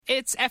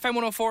It's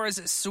FM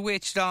 104's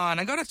Switched On.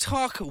 I'm going to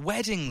talk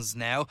weddings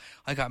now.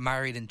 I got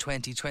married in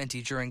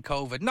 2020 during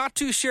COVID. Not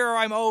too sure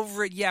I'm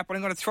over it yet, but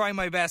I'm going to try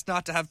my best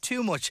not to have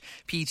too much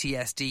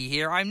PTSD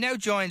here. I'm now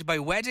joined by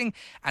wedding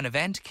and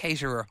event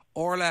caterer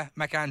Orla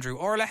McAndrew.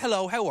 Orla,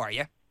 hello, how are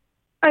you?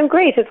 I'm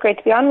great. It's great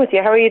to be on with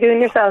you. How are you doing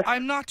yourself?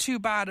 I'm not too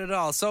bad at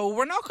all. So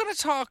we're not going to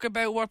talk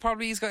about what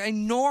probably is a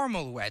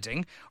normal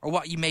wedding or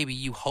what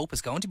you hope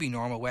is going to be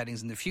normal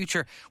weddings in the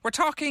future. We're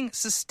talking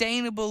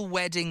sustainable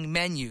wedding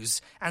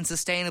menus and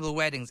sustainable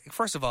weddings.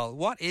 First of all,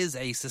 what is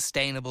a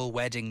sustainable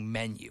wedding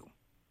menu?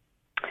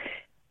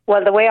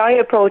 Well, the way I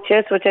approach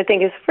it, which I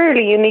think is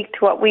fairly unique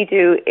to what we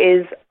do,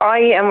 is I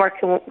am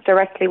working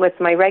directly with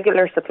my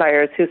regular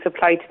suppliers who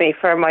supply to me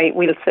for my,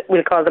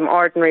 we'll call them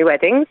ordinary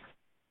weddings.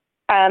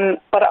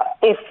 But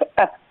if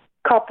a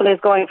couple is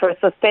going for a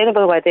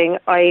sustainable wedding,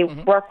 I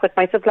work with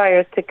my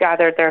suppliers to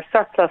gather their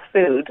surplus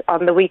food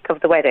on the week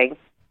of the wedding.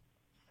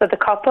 So the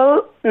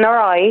couple nor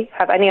I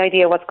have any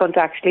idea what's going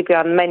to actually be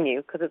on the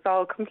menu because it's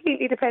all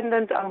completely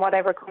dependent on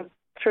whatever comes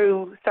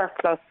through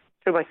surplus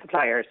through my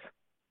suppliers.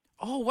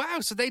 Oh, wow.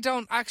 So they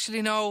don't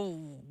actually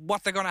know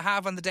what they're going to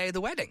have on the day of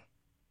the wedding?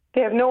 They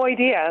have no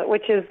idea,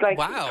 which is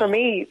wow. For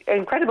me,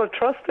 incredible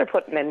trust they're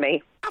putting in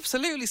me.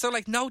 Absolutely. So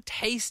no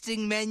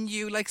tasting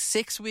menu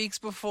 6 weeks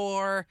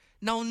before,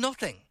 no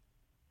nothing?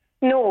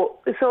 No.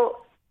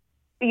 So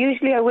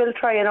usually I will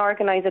try and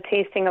organise a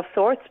tasting of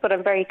sorts, but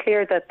I'm very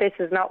clear that this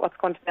is not what's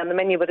going to be on the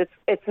menu. But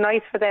it's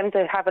nice for them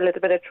to have a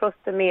little bit of trust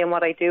in me and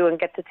what I do and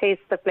get to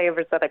taste the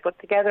flavours that I put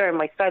together and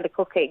my style of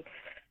cooking.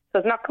 So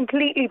it's not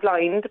completely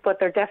blind,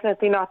 but they're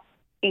definitely not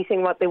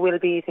eating what they will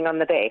be eating on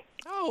the day.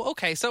 Oh,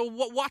 okay. So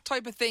what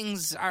type of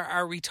things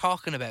are we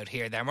talking about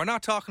here then? We're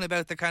not talking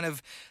about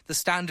the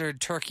standard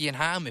turkey and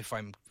ham if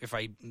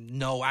I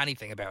know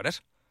anything about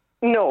it.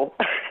 No.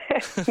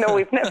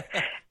 We've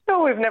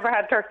never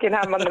had turkey and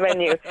ham on the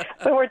menu.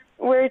 So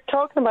we're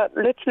talking about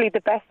literally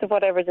the best of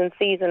whatever's in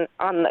season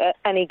on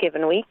any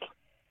given week.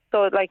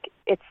 So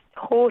it's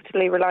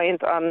totally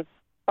reliant on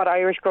what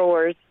Irish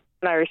growers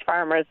and Irish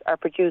farmers are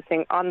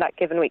producing on that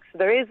given week. So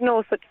there is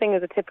no such thing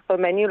as a typical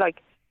menu,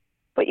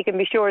 but you can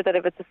be sure that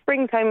if it's a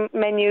springtime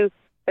menu,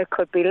 there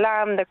could be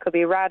lamb, there could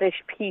be radish,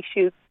 pea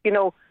shoots.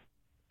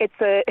 It's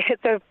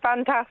a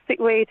fantastic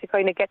way to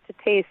kind of get to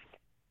taste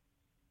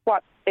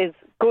what is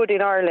good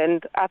in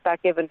Ireland at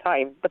that given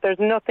time. But there's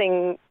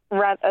nothing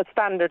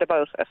standard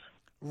about it.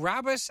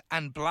 Rabbit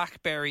and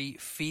blackberry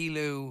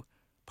filou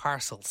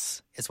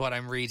parcels is what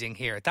I'm reading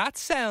here. That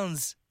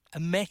sounds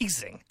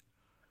amazing.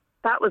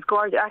 That was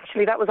gorgeous.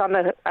 Actually, that was on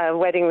the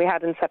wedding we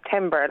had in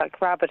September.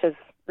 Rabbit is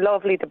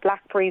lovely. The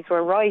blackberries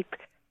were ripe.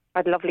 I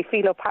had lovely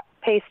phyllo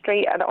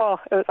pastry, and it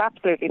was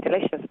absolutely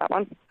delicious, that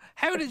one.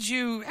 How did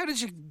you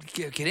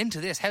get into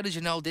this? How did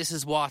you know this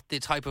is what the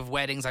type of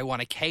weddings I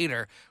want to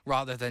cater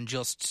rather than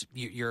just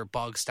your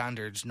bog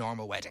standard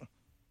normal wedding?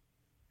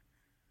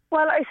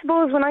 Well, I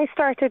suppose when I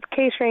started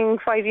catering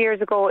 5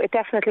 years ago, it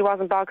definitely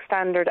wasn't bog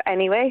standard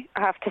anyway,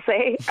 I have to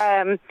say.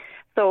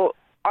 So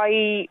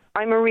I'm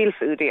a real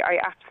foodie. I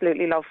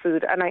absolutely love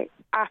food, and I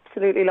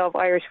absolutely love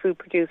Irish food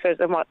producers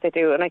and what they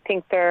do, and I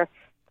think they're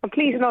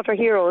complete and utter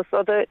heroes.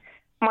 So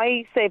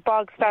my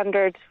bog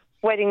standard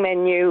wedding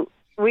menu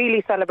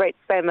really celebrates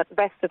them at the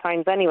best of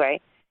times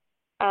anyway.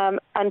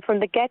 And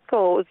from the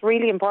get-go, it was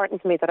really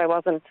important to me that I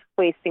wasn't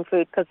wasting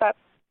food because that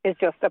is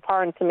just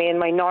abhorrent to me in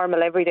my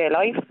normal everyday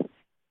life.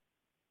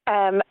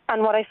 And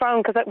what I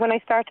found, because when I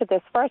started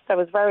this first, I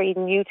was very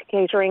new to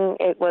catering.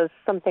 It was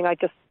something I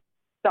just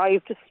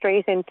dived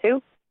straight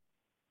into.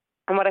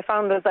 And what I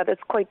found was that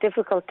it's quite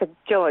difficult to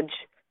judge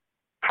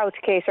how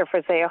to cater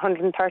for, say,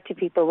 130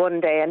 people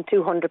one day and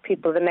 200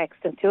 people the next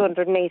and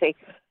 280.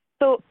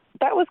 So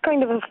that was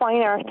kind of a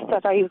fine art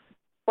that I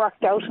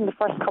worked out in the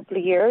first couple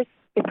of years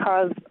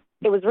because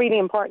it was really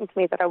important to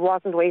me that I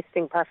wasn't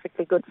wasting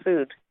perfectly good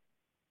food.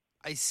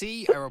 I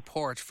see a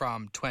report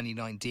from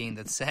 2019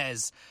 that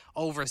says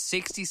over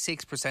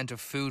 66% of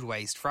food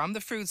waste from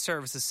the food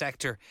services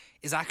sector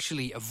is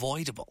actually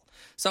avoidable.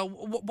 So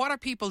what are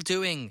people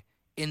doing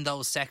in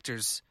those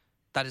sectors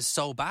that is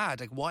so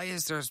bad? Why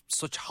is there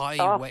such high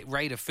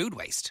rate of food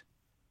waste?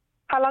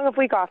 How long have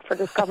we got for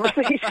this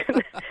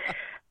conversation?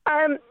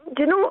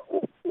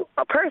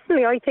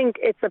 Personally, I think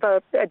it's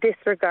about a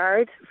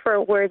disregard for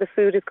where the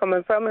food is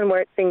coming from and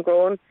where it's been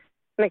grown.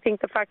 And I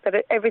think the fact that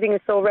everything is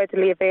so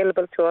readily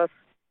available to us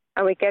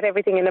and we get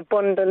everything in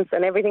abundance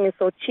and everything is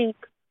so cheap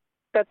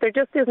that there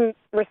just isn't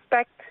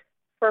respect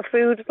for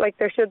food like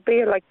there should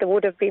be, like there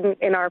would have been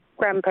in our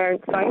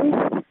grandparents' times.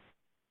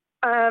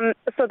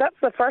 So that's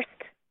the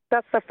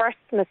first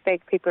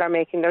mistake people are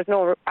making. There's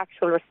no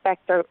actual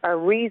respect or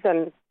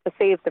reason to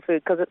save the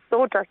food because it's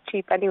so dirt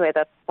cheap anyway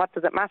that what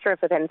does it matter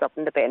if it ends up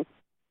in the bin?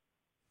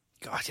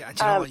 God,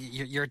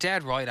 you're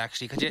dead right,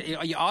 actually, because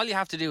all you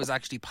have to do is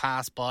actually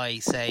pass by,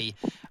 say,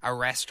 a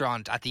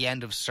restaurant at the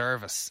end of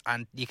service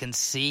and you can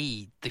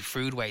see the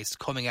food waste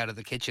coming out of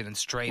the kitchen and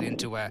straight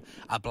into a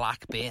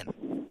black bin.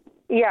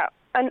 Yeah,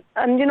 and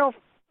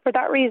for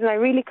that reason, I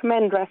really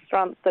commend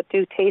restaurants that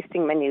do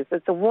tasting menus.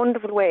 It's a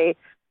wonderful way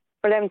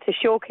for them to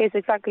showcase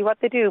exactly what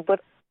they do,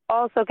 but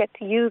also get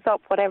to use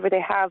up whatever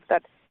they have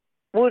that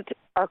would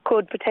or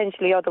could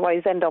potentially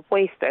otherwise end up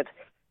wasted.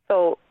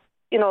 So,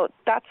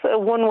 that's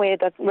one way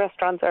that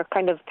restaurants are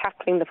kind of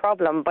tackling the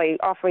problem by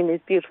offering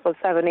these beautiful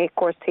 7-8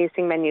 course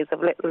tasting menus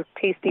of little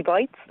tasty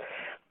bites.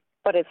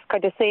 But it's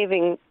kind of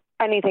saving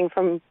anything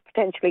from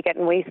potentially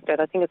getting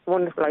wasted. I think it's a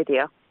wonderful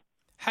idea.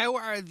 How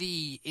are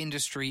the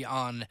industry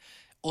on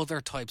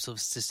other types of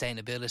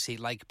sustainability,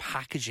 like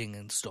packaging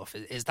and stuff?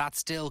 Is that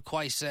still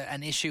quite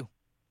an issue?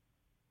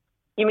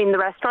 You mean the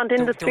restaurant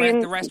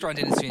industry? The restaurant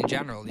industry in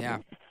general, yeah.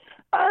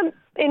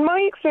 In my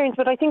experience,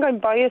 but I think I'm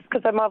biased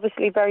because I'm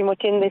obviously very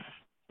much in this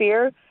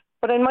sphere,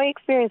 but in my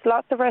experience,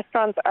 lots of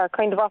restaurants are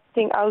kind of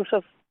opting out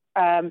of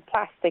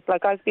plastic.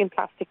 Like, I've been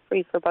plastic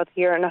free for about a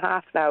year and a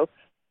half now.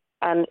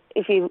 And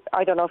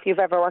I don't know if you've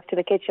ever worked in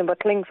a kitchen, but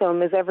cling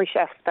film is every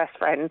chef's best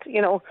friend,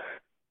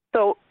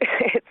 So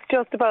it's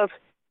just about,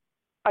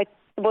 I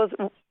suppose,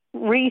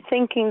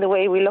 rethinking the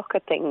way we look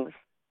at things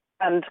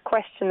and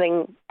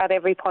questioning at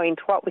every point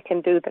what we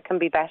can do that can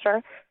be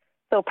better.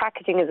 So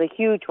packaging is a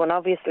huge one,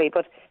 obviously.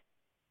 But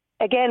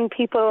again,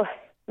 people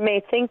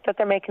may think that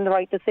they're making the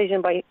right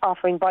decision by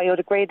offering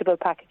biodegradable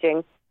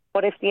packaging.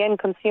 But if the end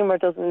consumer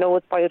doesn't know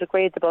it's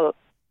biodegradable,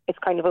 it's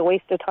kind of a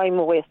waste of time,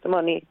 a waste of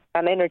money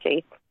and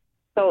energy.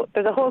 So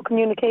there's a whole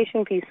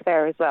communication piece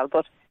there as well.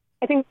 But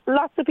I think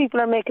lots of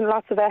people are making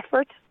lots of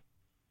effort,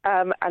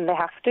 and they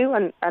have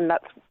to, and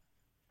that's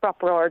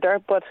proper order.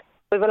 But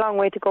we have a long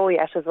way to go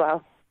yet as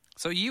well.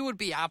 So you would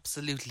be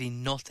absolutely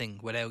nothing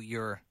without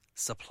your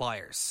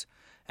suppliers.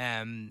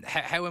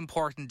 How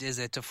important is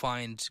it to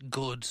find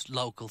good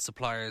local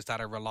suppliers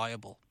that are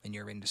reliable in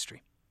your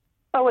industry?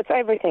 Oh, it's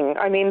everything.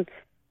 I mean,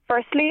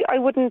 firstly, I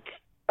wouldn't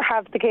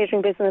have the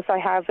catering business I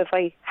have if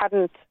I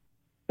hadn't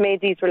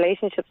made these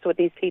relationships with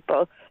these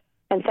people.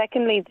 And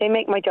secondly, they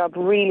make my job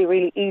really,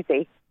 really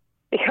easy,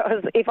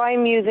 because if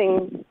I'm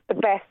using the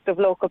best of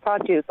local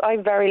produce, I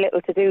have very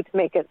little to do to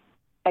make it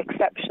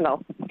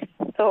exceptional.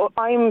 So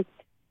I'm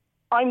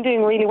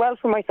doing really well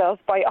for myself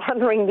by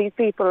honouring these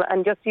people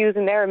and just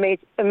using their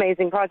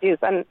amazing produce.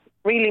 And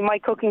really, my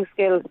cooking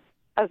skill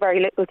has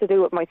very little to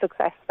do with my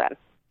success then.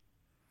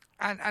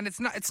 And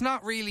it's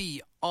not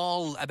really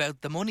all about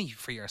the money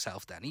for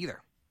yourself then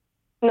either.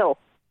 No,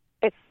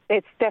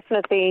 it's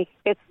definitely,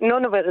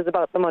 none of it is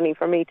about the money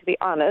for me, to be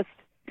honest.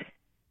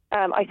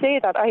 I say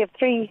that I have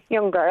 3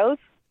 young girls.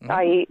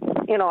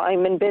 Mm-hmm.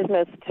 I'm in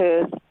business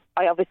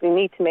I obviously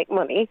need to make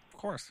money. Of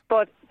course.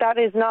 But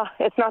it's not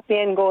the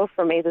end goal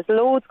for me. There's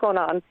loads going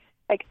on.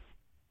 Like,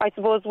 I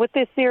suppose with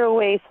this zero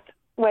waste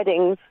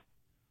weddings,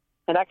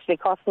 it actually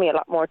costs me a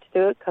lot more to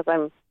do it because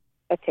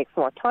it takes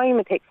more time,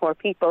 it takes more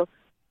people,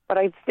 but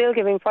I'm still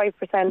giving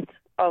 5%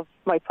 of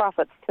my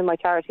profits to my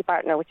charity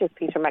partner, which is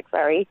Peter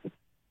McAndrew.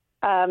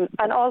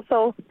 And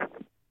also,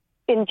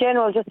 in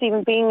general, just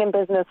even being in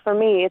business, for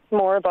me, it's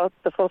more about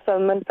the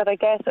fulfillment that I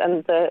get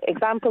and the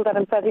example that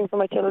I'm setting for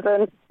my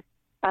children.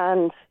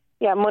 And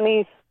yeah,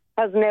 money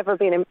has never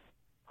been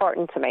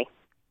important to me.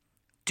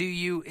 Do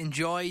you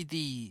enjoy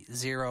the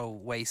zero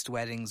waste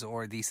weddings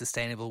or the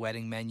sustainable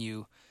wedding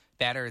menu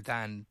better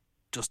than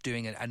just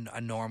doing a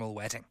normal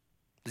wedding?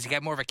 Does you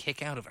get more of a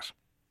kick out of it?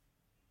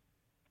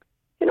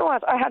 You know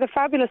what? I had a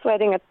fabulous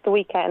wedding at the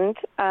weekend,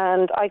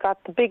 and I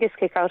got the biggest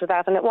kick out of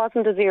that. And it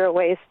wasn't a zero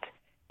waste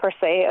per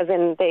se, as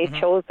in they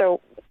chose their.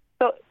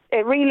 So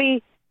it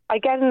really, I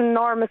get an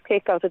enormous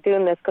kick out of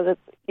doing this because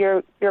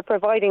you're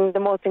providing the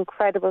most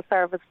incredible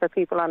service for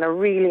people on a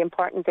really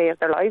important day of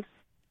their lives.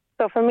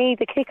 So for me,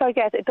 the kick I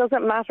get, it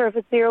doesn't matter if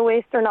it's zero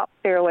waste or not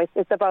zero waste.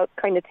 It's about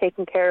kind of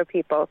taking care of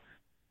people.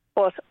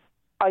 But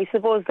I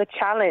suppose the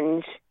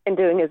challenge in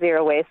doing a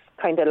zero waste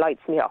kind of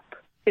lights me up.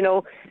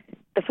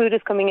 The food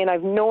is coming in, I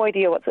have no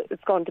idea what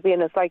it's going to be,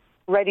 and it's like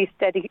ready,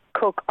 steady,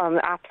 cook on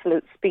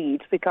absolute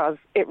speed because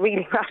it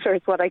really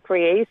matters what I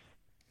create.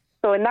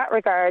 So in that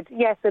regard,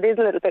 yes, it is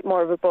a little bit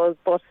more of a buzz,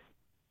 but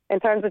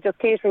in terms of just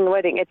catering the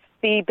wedding, it's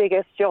the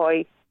biggest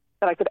joy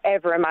that I could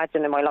ever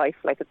imagine in my life.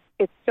 Like,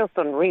 it's just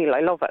unreal.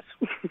 I love it.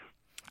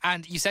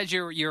 And you said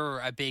you're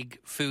a big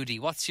foodie.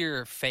 What's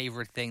your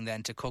favourite thing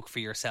then to cook for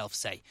yourself,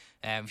 say,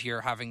 if you're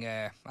having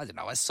a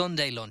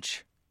Sunday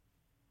lunch?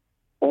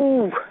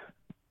 Oh,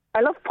 I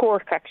love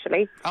pork,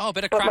 actually. Oh, a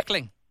bit of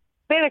crackling.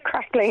 Bit of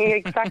crackling,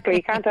 exactly.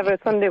 You can't have a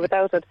Sunday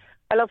without it.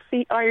 I love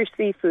Irish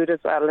seafood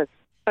as well. It's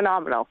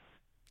phenomenal.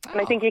 Oh.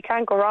 And I think you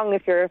can't go wrong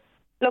if you're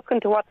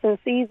looking to what's in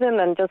season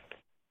and just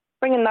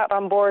bringing that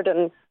on board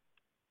and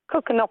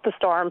cooking up a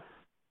storm.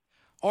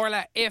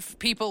 Orla, if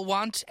people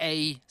want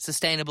a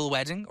sustainable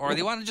wedding or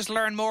they want to just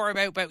learn more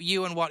about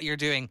you and what you're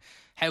doing,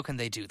 how can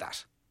they do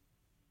that?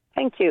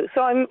 Thank you.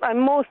 So I'm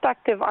most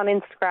active on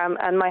Instagram,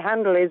 and my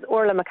handle is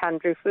Orla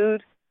McAndrew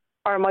Food,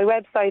 or my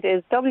website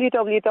is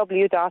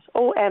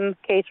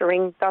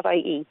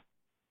www.omcatering.ie.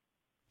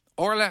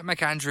 Orla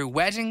McAndrew,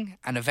 wedding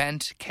and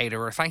event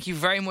caterer. Thank you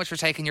very much for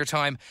taking your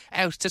time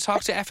out to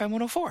talk to FM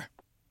 104.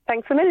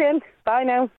 Thanks a million. Bye now.